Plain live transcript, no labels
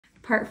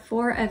part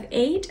 4 of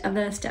 8 of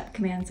the Step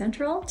Command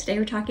Central. Today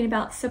we're talking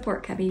about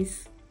support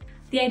cubbies.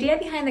 The idea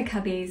behind the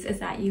cubbies is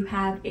that you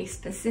have a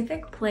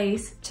specific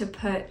place to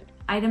put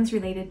items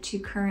related to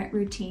current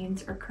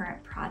routines or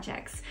current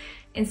projects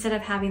instead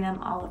of having them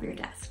all over your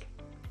desk.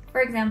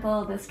 For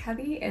example, this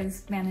cubby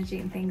is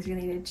managing things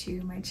related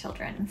to my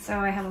children. So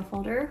I have a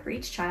folder for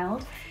each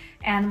child.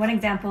 And one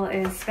example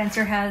is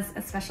Spencer has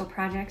a special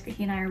project that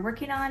he and I are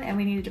working on and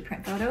we needed to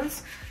print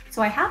photos.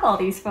 So I have all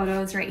these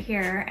photos right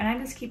here and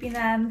I'm just keeping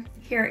them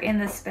here in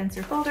the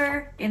Spencer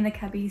folder in the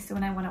cubby. So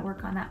when I want to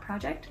work on that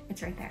project,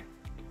 it's right there.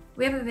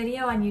 We have a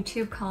video on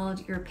YouTube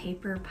called Your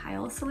Paper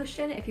Pile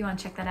Solution. If you want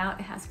to check that out,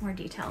 it has more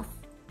details.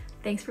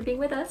 Thanks for being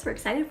with us. We're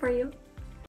excited for you.